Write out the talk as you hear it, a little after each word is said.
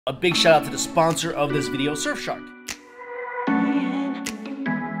A big shout out to the sponsor of this video, Surfshark.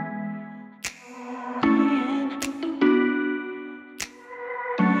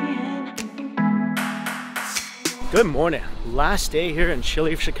 Good morning. Last day here in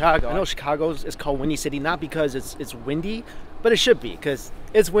chilly Chicago. I know Chicago is called Windy City, not because it's windy, but it should be because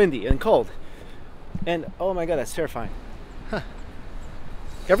it's windy and cold. And oh my god, that's terrifying. Huh.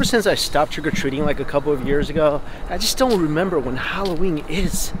 Ever since I stopped trick-or-treating like a couple of years ago, I just don't remember when Halloween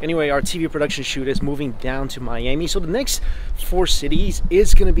is. Anyway, our TV production shoot is moving down to Miami, so the next 4 cities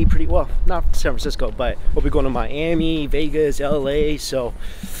is gonna be pretty, well, not San Francisco, but we'll be going to Miami, Vegas, LA, so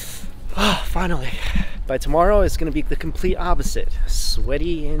finally. By tomorrow, it's gonna be the complete opposite.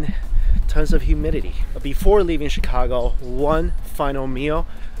 Sweaty and tons of humidity. But before leaving Chicago, one final meal.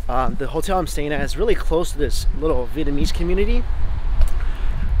 The hotel I'm staying at is really close to this little Vietnamese community.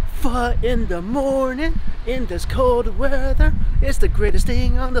 Pho in the morning, in this cold weather, it's the greatest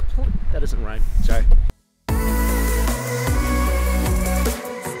thing on the planet. That doesn't rhyme, sorry.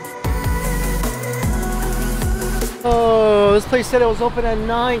 Oh, this place said it was open at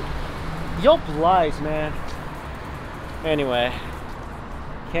 9. Yelp lies, man. Anyway,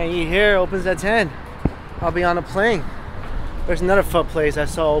 can't eat here, opens at 10. I'll be on a plane. There's another pho place I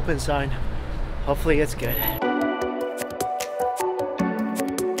saw open sign. Hopefully it's good.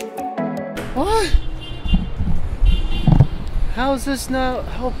 What? How is this not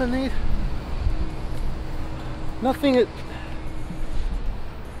open? Nothing.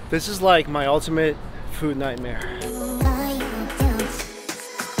 This is like my ultimate food nightmare.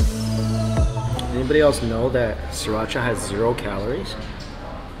 Anybody else know that sriracha has 0 calories?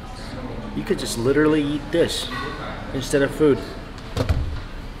 You could just literally eat this instead of food.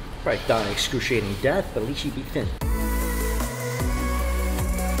 Probably thought an excruciating death, but at least you'd be thin.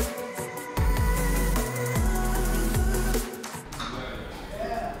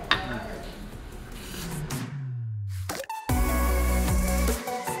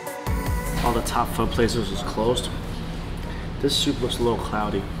 All the top pho places is closed. This soup looks a little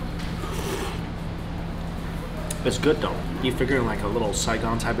cloudy. It's good though. You figure in like a little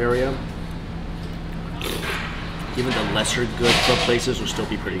Saigon type area, even the lesser good pho places will still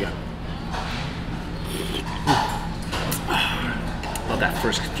be pretty good. Love that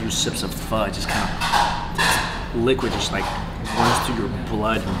first few sips of pho, just kind of liquid just like runs through your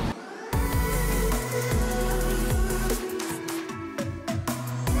blood.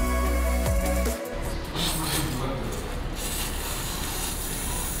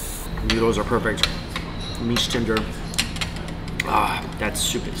 Noodles are perfect. Meat's tender. Ah, that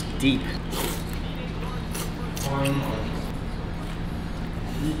soup is deep.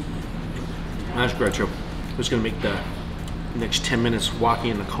 That's great too. It's gonna make the next 10 minutes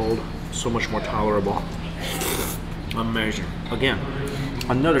walking in the cold so much more tolerable. Amazing. Again,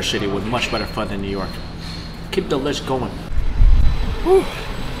 another city with much better fun than New York. Keep the list going. Whew.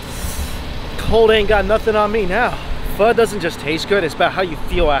 Cold ain't got nothing on me now. Pho doesn't just taste good, it's about how you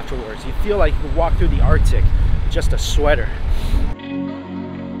feel afterwards. You feel like you can walk through the Arctic, just a sweater.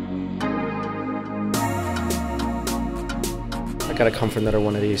 I gotta come for another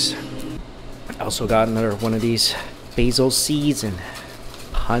one of these. I also got another one of these basil seeds and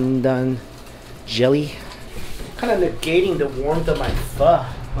pandan jelly. Kind of negating the warmth of my pho,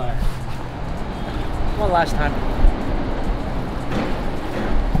 but one last time.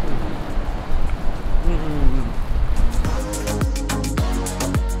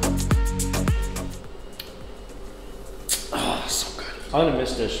 I'm gonna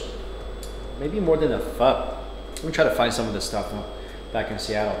miss this. Maybe more than a pho. I'm gonna try to find some of this stuff back in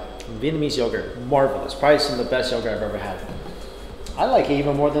Seattle. Vietnamese yogurt, marvelous. Probably some of the best yogurt I've ever had. I like it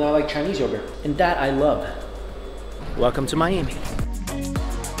even more than I like Chinese yogurt. And that I love. Welcome to Miami.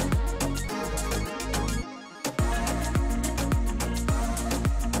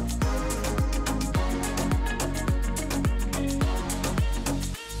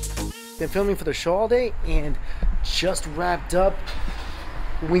 Been filming for the show all day and just wrapped up.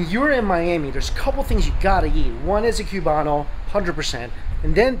 When you're in Miami, there's a couple things you gotta eat. One is a Cubano, 100%.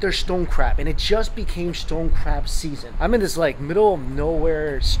 And then there's stone crab, and it just became stone crab season. I'm in this like middle of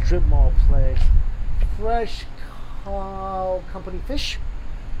nowhere strip mall place. FreshCo company fish.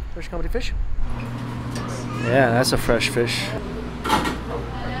 Fresh company fish. Yeah, that's a fresh fish.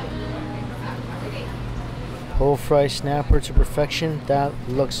 Whole fry snapper to perfection. That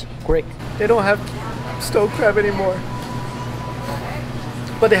looks great. They don't have stone crab anymore,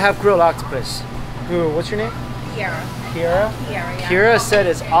 but they have grilled octopus. Ooh, what's your name? Kiara. Kiara? Kiara, yeah. Kiara said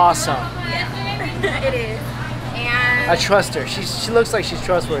it's awesome. Yeah, it is. And I trust her. She looks like she's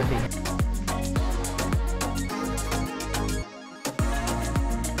trustworthy.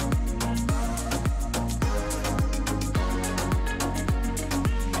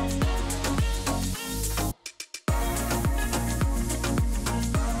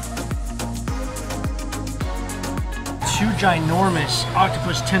 ginormous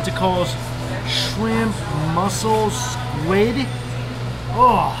octopus tentacles, shrimp, mussels, squid.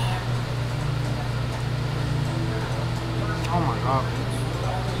 Oh. Oh my god.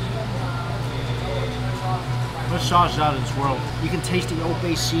 This sauce is out of this world. You can taste the Old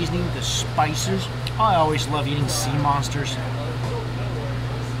Bay seasoning, the spices. I always love eating sea monsters.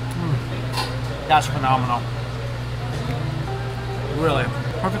 That's phenomenal. Really.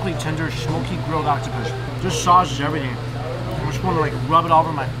 Perfectly tender, smoky grilled octopus. This sauce is everything. I just want to like rub it all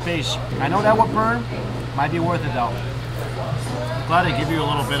over my face. I know that would burn. Might be worth it though. I'm glad they give you a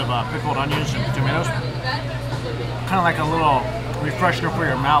little bit of pickled onions and tomatoes. Kind of like a little refresher for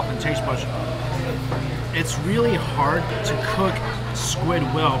your mouth and taste buds. It's really hard to cook squid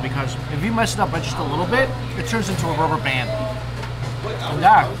well because if you mess it up by just a little bit, it turns into a rubber band. And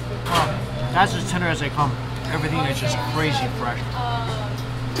that's as tender as they come. Everything is just crazy fresh.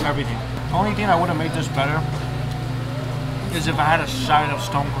 Everything. The only thing I would have made this better is if I had a side of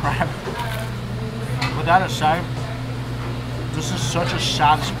stone crab. With that aside, this is such a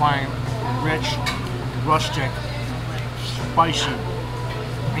satisfying, rich, rustic, spicy,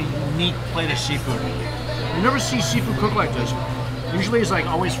 and unique plate of seafood. You never see seafood cooked like this. Usually it's like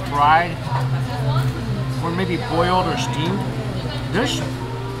always fried or maybe boiled or steamed. This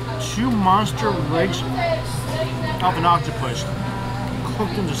 2 monster rigs of an octopus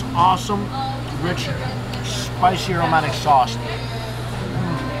cooked in this awesome, rich, spicy, aromatic sauce.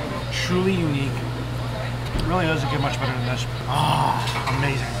 Truly unique. It really doesn't get much better than this. Ah,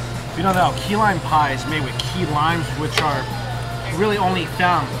 amazing. If you don't know, key lime pie is made with key limes, which are really only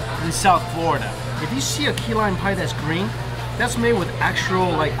found in South Florida. If you see a key lime pie that's green, that's made with actual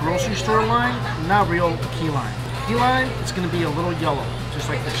like grocery store lime, not real key lime. Key lime, it's gonna be a little yellow, just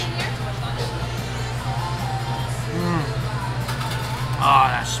like this. Ah,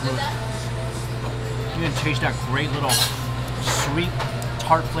 that's smooth. You can taste that great little sweet,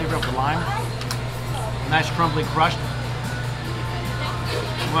 tart flavor of the lime. Nice crumbly crust.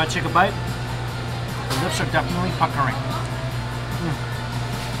 You wanna take a bite? The lips are definitely puckering.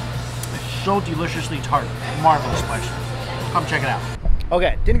 So deliciously tart. Marvelous place. Come check it out.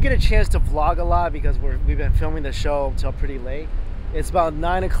 Okay, didn't get a chance to vlog a lot because we've been filming the show until pretty late. It's about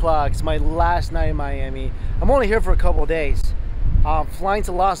 9 o'clock. It's my last night in Miami. I'm only here for a couple of days. Flying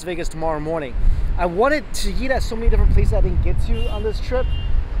to Las Vegas tomorrow morning. I wanted to eat at so many different places I didn't get to on this trip.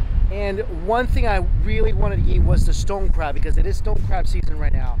 And one thing I really wanted to eat was the stone crab because it is stone crab season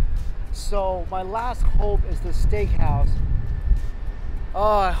right now. So my last hope is the steakhouse.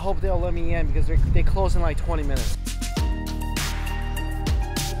 Oh, I hope they'll let me in because they close in like 20 minutes.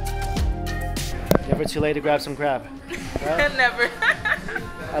 Never too late to grab some crab. Right? Never.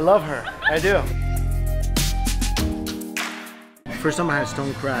 I love her. I do. First time I had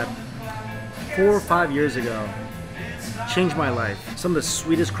stone crab 4 or 5 years ago. Changed my life. Some of the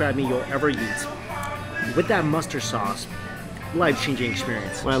sweetest crab meat you'll ever eat. With that mustard sauce. Life-changing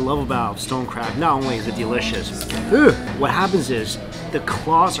experience. What I love about stone crab, not only is it delicious, what happens is the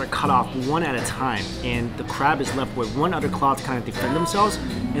claws are cut off one at a time and the crab is left with one other claw to kind of defend themselves,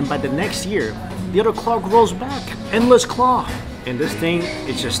 and by the next year the other claw grows back. Endless claw. And this thing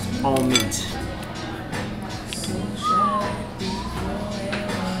is just all meat.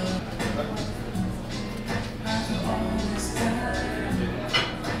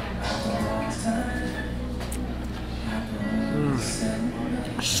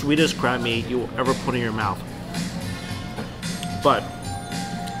 Sweetest crab meat you will ever put in your mouth. But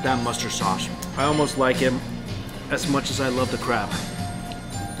that mustard sauce, I almost like it as much as I love the crab.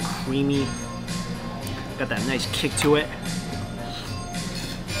 Creamy, got that nice kick to it.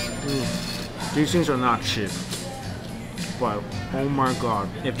 These things are not cheap, but oh my god,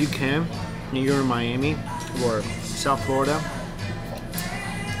 if you can and you're in Miami or South Florida,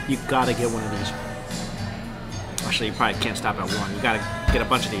 you gotta get one of these. Actually, you probably can't stop at one. You gotta get a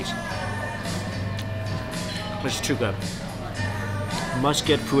bunch of these. It's too good. Must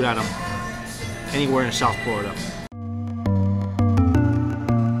get food item anywhere in South Florida.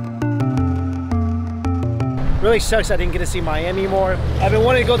 Really sucks I didn't get to see Miami more. I've been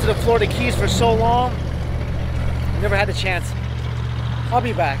wanting to go to the Florida Keys for so long. Never had the chance. I'll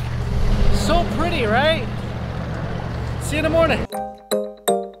be back. So pretty, right? See you in the morning.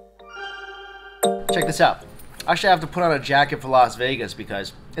 Check this out. Actually, I have to put on a jacket for Las Vegas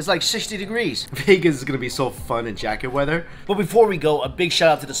because It's like 60 degrees. Vegas is gonna be so fun in jacket weather. But before we go, a big shout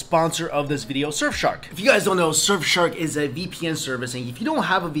out to the sponsor of this video, Surfshark. If you guys don't know, Surfshark is a VPN service, and if you don't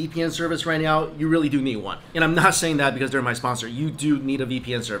have a VPN service right now, you really do need one. And I'm not saying that because they're my sponsor. You do need a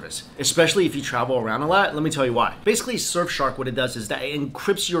VPN service, especially if you travel around a lot. Let me tell you why. Basically, Surfshark, what it does is that it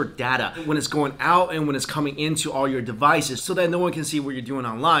encrypts your data when it's going out and when it's coming into all your devices so that no one can see what you're doing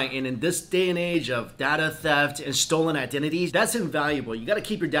online. And in this day and age of data theft and stolen identities, that's invaluable. You gotta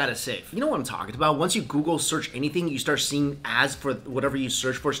keep your data safe. You know what I'm talking about? Once you Google search anything, you start seeing ads for whatever you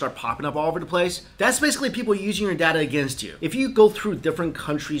search for start popping up all over the place. That's basically people using your data against you. If you go through different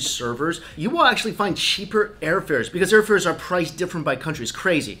countries' servers, you will actually find cheaper airfares because airfares are priced different by countries.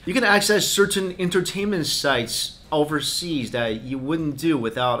 Crazy. You can access certain entertainment sites overseas that you wouldn't do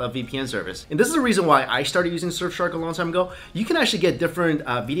without a VPN service. And this is the reason why I started using Surfshark a long time ago. You can actually get different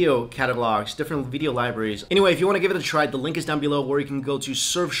video catalogs, different video libraries. Anyway, if you want to give it a try, the link is down below where you can go to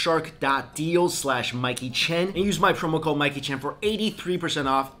surfshark.deal/MikeyChen and use my promo code MikeyChen for 83%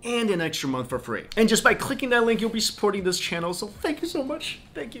 off and an extra month for free. And just by clicking that link, you'll be supporting this channel. So thank you so much.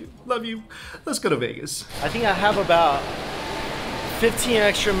 Thank you. Love you. Let's go to Vegas. I think I have about 15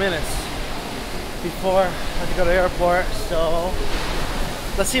 extra minutes before I have to go to the airport, so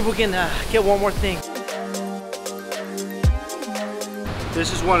let's see if we can get one more thing.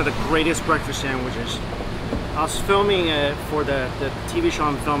 This is one of the greatest breakfast sandwiches. I was filming it for the TV show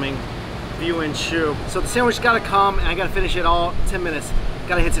I'm filming, View and Chew. So the sandwich gotta come and I gotta finish it all 10 minutes.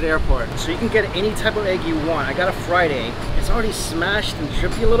 Gotta head to the airport. So you can get any type of egg you want. I got a fried egg. It's already smashed and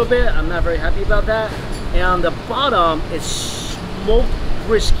drippy a little bit. I'm not very happy about that. And on the bottom, it's smoked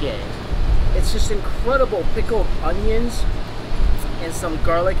brisket. It's just incredible pickled onions and some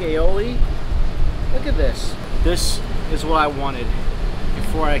garlic aioli. Look at this. This is what I wanted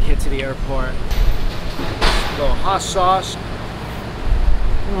before I get to the airport. A little hot sauce.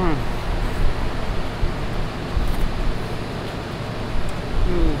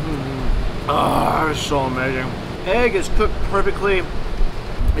 Oh, it's so amazing. Egg is cooked perfectly.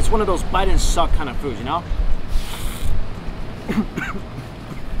 It's one of those bite and suck kind of foods, you know?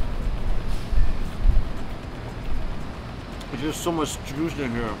 There's so much juice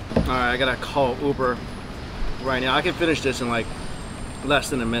in here. All right, I gotta call Uber right now. I can finish this in like less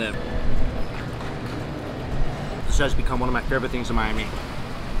than a minute. This has become one of my favorite things in Miami.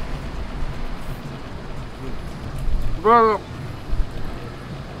 Bro.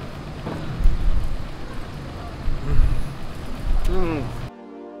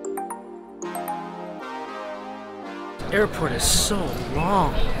 Airport is so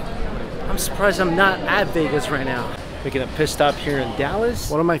long. I'm surprised I'm not at Vegas right now. Making a pit stop here in Dallas.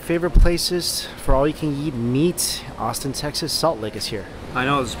 One of my favorite places for all you can eat meat, Austin, Texas. Salt Lake is here. I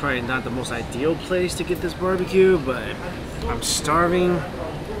know this is probably not the most ideal place to get this barbecue, but I'm starving.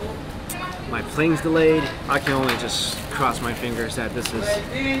 My plane's delayed. I can only just cross my fingers that this is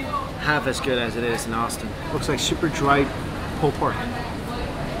half as good as it is in Austin. Looks like super dried pulled pork.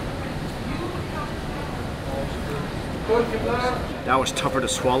 That was tougher to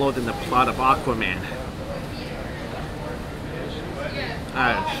swallow than the plot of Aquaman.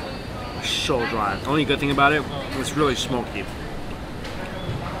 It's so dry. The only good thing about it, it's really smoky.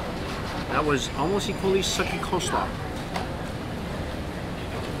 That was almost equally sucky coleslaw.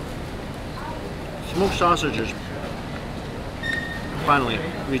 Smoked sausages. Finally,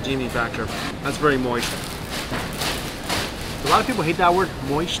 redeeming factor. That's very moist. A lot of people hate that word,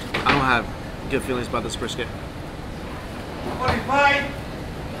 moist. I don't have good feelings about this brisket.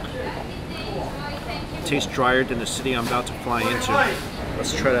 It tastes drier than the city I'm about to fly into.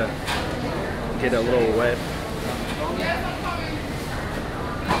 Let's try to get it a little wet.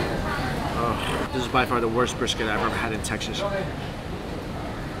 Oh, this is by far the worst brisket I've ever had in Texas.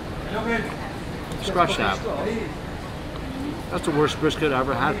 Scratch that. That's the worst brisket I've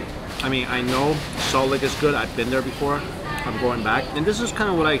ever had. I mean, I know Salt Lake is good. I've been there before. I'm going back. And this is kind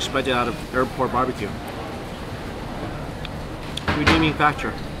of what I expected out of airport barbecue. Redeeming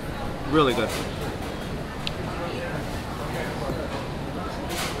factor. Really good.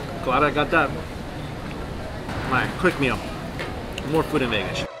 Glad I got that. Alright, quick meal. More food in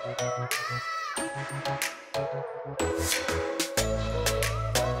Vegas.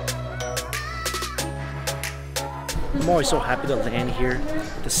 I'm always so happy to land here,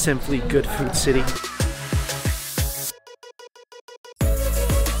 the Simply Good Food City.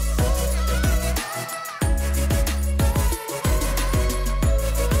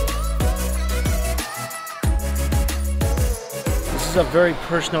 This is a very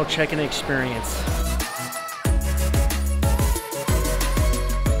personal check-in experience.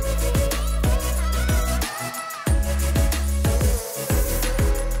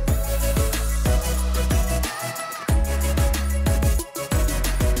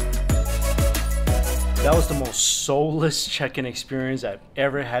 soulless check-in experience I've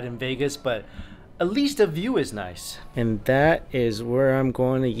ever had in Vegas, but at least the view is nice. And that is where I'm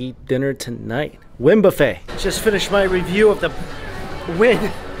going to eat dinner tonight. Wynn Buffet. Just finished my review of the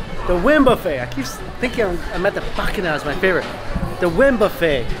Wynn. The Wynn Buffet. I keep thinking I'm at the Bacchanal, it's my favorite. The Wynn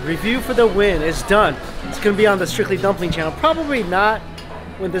Buffet. Review for the Wynn is done. It's gonna be on the Strictly Dumpling channel. Probably not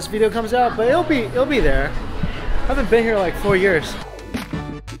when this video comes out, but it'll be there. I haven't been here like 4 years.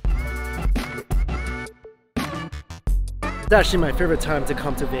 It's actually my favorite time to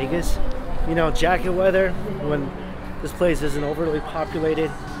come to Vegas. You know, jacket weather, when this place isn't overly populated,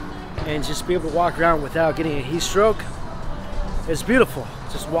 and just be able to walk around without getting a heat stroke. It's beautiful.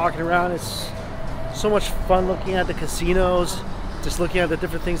 Just walking around, it's so much fun looking at the casinos, just looking at the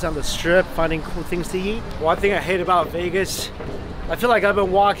different things on the strip, finding cool things to eat. One thing I hate about Vegas, I feel like I've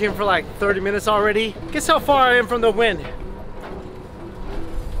been walking for like 30 minutes already. Guess how far I am from the Wynn?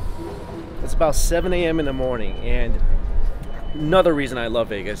 It's about 7 a.m. in the morning, and another reason I love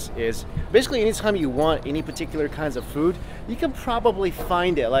Vegas is basically anytime you want any particular kinds of food, you can probably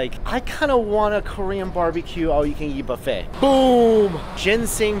find it. Like, I kind of want a Korean barbecue all-you-can-eat buffet. Boom!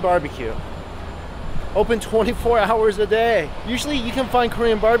 Ginseng barbecue. Open 24 hours a day. Usually you can find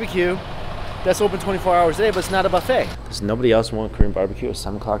Korean barbecue that's open 24 hours a day, but it's not a buffet. Does nobody else want Korean barbecue at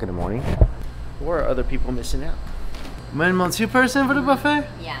 7 o'clock in the morning? Or are other people missing out? Minimum 2-person for the buffet?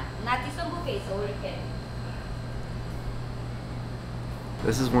 Yeah, not this one buffet, so we're okay.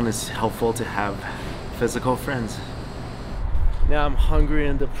 This is when it's helpful to have physical friends. Now I'm hungry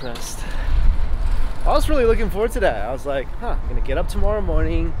and depressed. I was really looking forward to that. I was like, I'm gonna get up tomorrow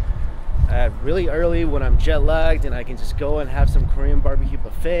morning really early when I'm jet lagged, and I can just go and have some Korean barbecue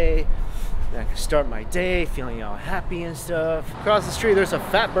buffet. And I can start my day feeling all happy and stuff. Across the street there's a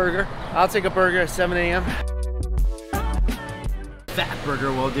Fat Burger. I'll take a burger at 7 a.m. Fat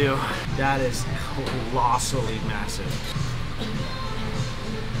Burger will do. That is colossally massive.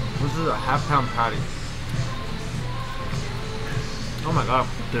 This is a half-pound patty. Oh my god,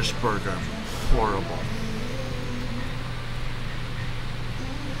 this burger, horrible.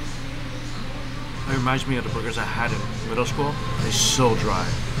 It reminds me of the burgers I had in middle school. They're so dry.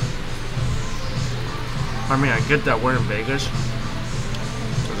 I mean, I get that we're in Vegas.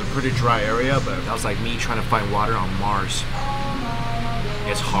 It's a pretty dry area, but that was like me trying to find water on Mars.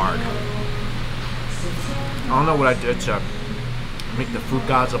 It's hard. I don't know what I did to make the food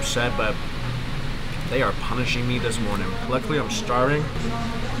gods upset, but they are punishing me this morning. Luckily I'm starving,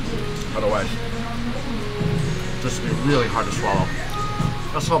 otherwise this would be really hard to swallow.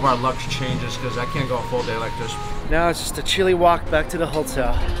 Let's hope our luck changes, because I can't go a full day like this. Now it's just a chilly walk back to the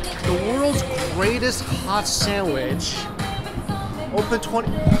hotel. The world's greatest hot sandwich, open 20.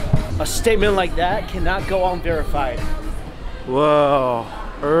 A statement like that cannot go unverified. Whoa,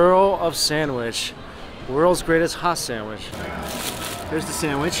 Earl of Sandwich, world's greatest hot sandwich. Here's the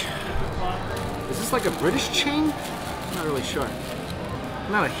sandwich. Is this like a British chain? I'm not really sure.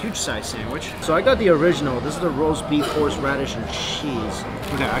 Not a huge size sandwich. So I got the original. This is the roast beef, horseradish, and cheese.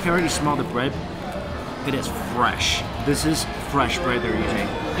 Okay, I can already smell the bread. It is fresh. This is fresh bread they're using.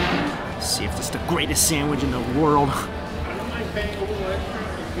 Let's see if this is the greatest sandwich in the world.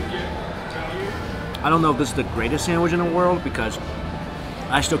 I don't know if this is the greatest sandwich in the world, because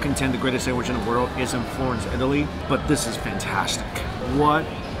I still contend the greatest sandwich in the world is in Florence, Italy, but this is fantastic. What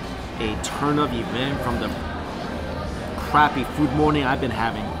a turn of event from the crappy food morning I've been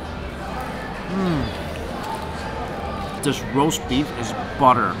having. This roast beef is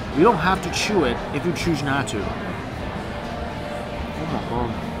butter. You don't have to chew it if you choose not to. Oh my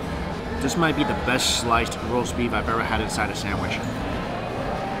god. This might be the best sliced roast beef I've ever had inside a sandwich.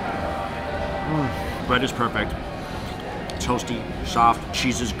 Bread is perfect. Toasty, soft,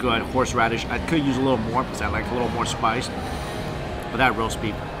 cheese is good, horseradish. I could use a little more because I like a little more spice. But that roast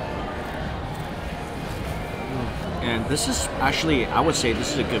beef. And this is actually, I would say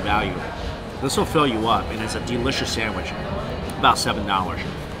this is a good value. This will fill you up, and it's a delicious sandwich. About $7.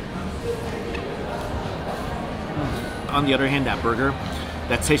 On the other hand, that burger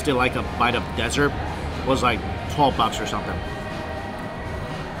that tasted like a bite of desert was like 12 bucks or something.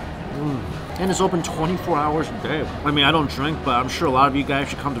 And it's open 24 hours a day. I mean, I don't drink, but I'm sure a lot of you guys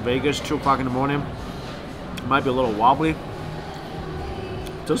should come to Vegas 2 o'clock in the morning. It might be a little wobbly.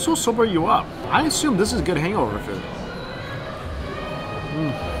 This will sober you up. I assume this is good hangover food.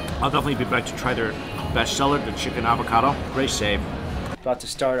 I'll definitely be back to try their bestseller, the chicken avocado. Great save. About to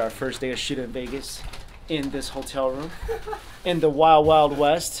start our first day of shoot in Vegas. in this hotel room in the Wild Wild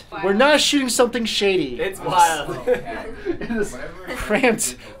West. We're not shooting something shady. It's wild. In this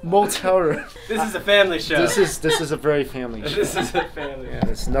cramped motel room. This is a family show. This is a very family show. This is a family. Yeah,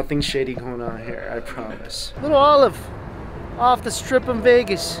 there's nothing shady going on here, I promise. Little Olive off the strip in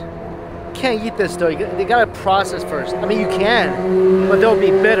Vegas. Can't eat this though. They gotta process first. I mean, you can, but they'll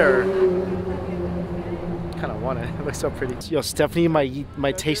be bitter. Kind of want it. It looks so pretty. Yo, Stephanie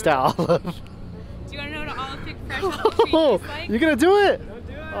might taste that olive. Do you want to know what an olive picked fresh off the tree Oh, tastes like? you're gonna do it? Don't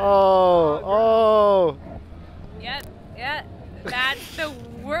do it. Oh. Yep. That's the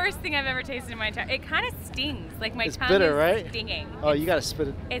worst thing I've ever tasted in my entire. It kind of stings. Like my It's tongue bitter, is right? stinging. Oh, you gotta spit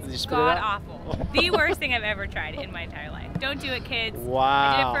it. Did you It's spit it god out? awful. The worst thing I've ever tried in my entire life. Don't do it, kids. Wow.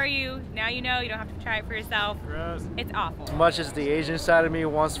 I did it for you. Now you know. You don't have to try it for yourself. Gross. It's awful. As much as the Asian side of me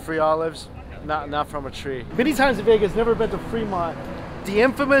wants free olives, not from a tree. Many times in Vegas, never been to Fremont. The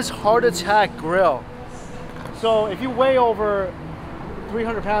infamous Heart Attack Grill. So if you weigh over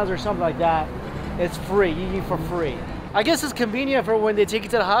 300 pounds or something like that, it's free. You eat for free. I guess it's convenient for when they take you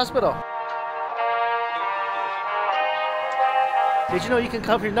to the hospital. Did you know you can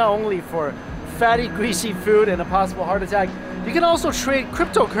come here not only for fatty, greasy food and a possible heart attack, you can also trade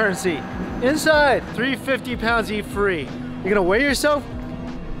cryptocurrency inside. 350 pounds, eat free. You're gonna weigh yourself?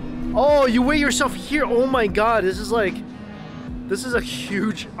 Oh, you weigh yourself here. Oh my God, this is a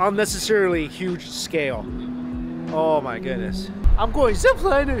huge, unnecessarily huge scale. Oh my goodness. I'm going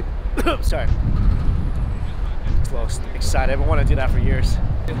ziplining. Sorry. Close, excited. I've been wanting to do that for years.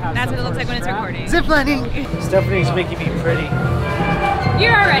 That's what it looks like when it's recording. Ziplining. Stephanie's making me pretty.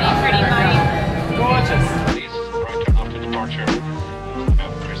 You're already pretty, Mike. Gorgeous. Please, right after departure,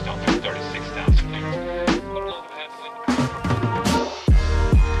 cruise down to 36,000 feet.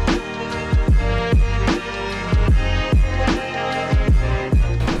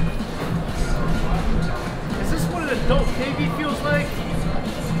 Is this what an adult baby feels like? I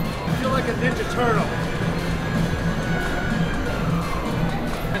feel like a Ninja Turtle.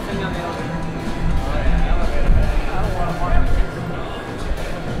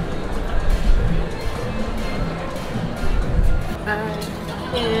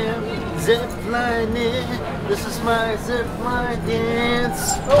 I am ziplining. This is my zipline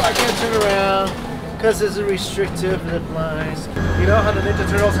dance. Oh, I can't turn around because it's a restrictive zip lines. You know how the Ninja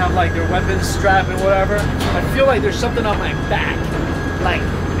Turtles have like their weapons strap and whatever? I feel like there's something on my back. Like,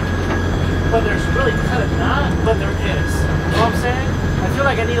 but there's really kind of not, but there is. You know what I'm saying? I feel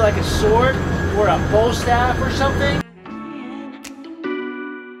like I need like a sword or a bow staff or something.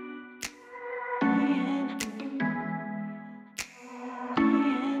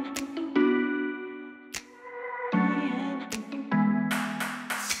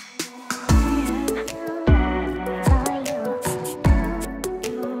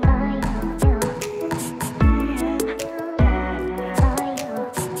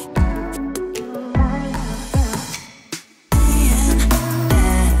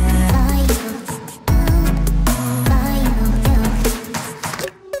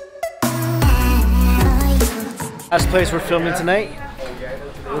 Last place we're filming tonight.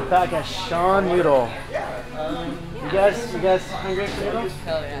 We're back at Shang Noodle. You guys hungry for noodles?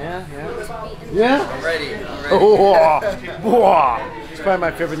 Hell yeah. Yeah? I'm ready. It's probably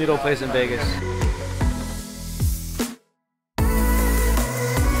my favorite noodle place in Vegas.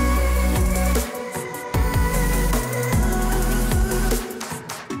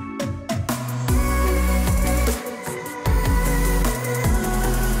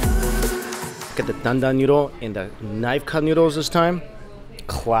 Get the dandan noodle and the knife cut noodles this time.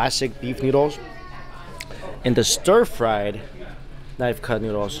 Classic beef noodles. And the stir fried knife cut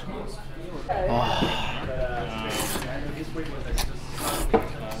noodles. Oh.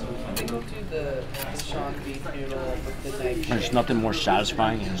 There's nothing more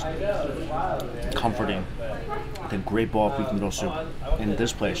satisfying and comforting than great bowl of beef noodle soup in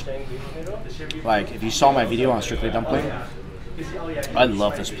this place. Like, if you saw my video on Strictly Dumpling, I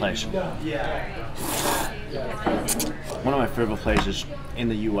love this place. One of my favorite places in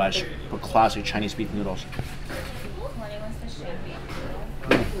the US for classic Chinese beef noodles.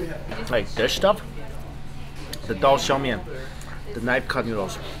 Like this stuff, the dao xiao mian, the knife cut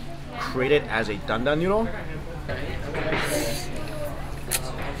noodles, created as a dandan noodle.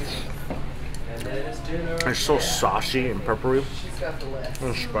 It's so saucy and peppery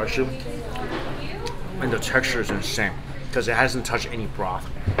and spicy, and the texture is insane because it hasn't touched any broth.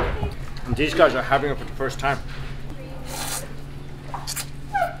 And these guys are having it for the first time.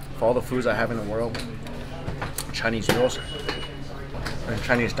 For all the foods I have in the world, Chinese noodles and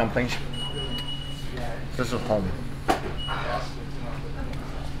Chinese dumplings, this is home.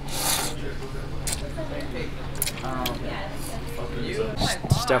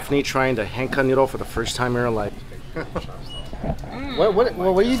 Stephanie trying to hand cut noodle for the first time in her life. What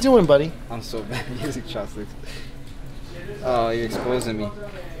are you doing, buddy? I'm so bad at using chopsticks. Oh, you're exposing me.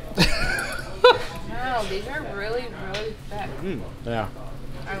 Wow, these are really, really thick. Yeah.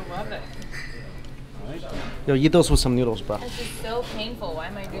 I love it. Yo, eat those with some noodles, bro. This is so painful. Why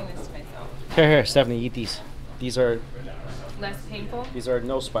am I doing this to myself? Here, Stephanie, eat these. These are Less painful?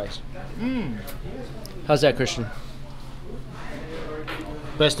 no spice. How's that, Christian?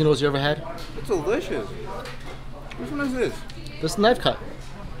 Best noodles you ever had? It's delicious. Which one is this? This knife cut.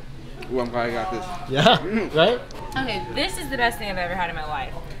 Ooh, I'm glad I got this. Yeah, right? Okay, this is the best thing I've ever had in my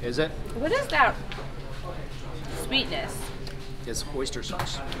life. Is it? What is that? Sweetness. It's oyster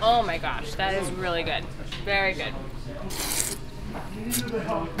sauce. Oh my gosh, that is really good. Very good.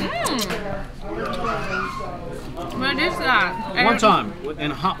 What is that? One time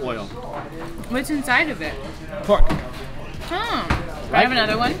in hot oil. What's inside of it? Pork. Do I have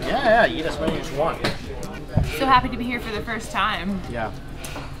another one? Yeah, eat as many as you want. So happy to be here for the first time. Yeah.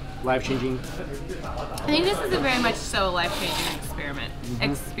 Life changing. I think this is a very much so life-changing experiment.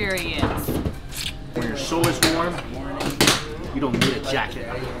 Experience. When your soul is warm, you don't need a jacket.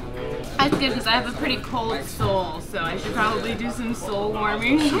 That's good because I have a pretty cold soul, so I should probably do some soul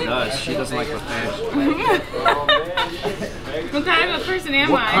warming. She does. She doesn't like buffets. What kind of a person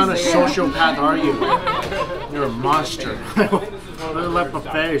am What I? kind of sociopath are you? You're a monster. They like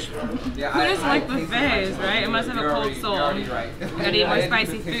buffets. Who doesn't like buffets, right? It must have a cold soul. I gotta eat more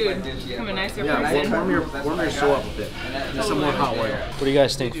spicy food. I'm a nicer person. Warm your soul up a bit. Get some more hot oil. What do you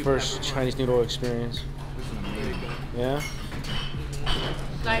guys think? First Chinese noodle experience? Yeah?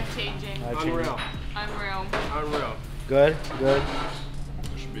 Life-changing. Unreal. Unreal. Unreal. Good? Good?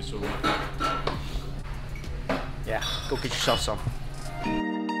 Should be so Yeah, go get yourself some.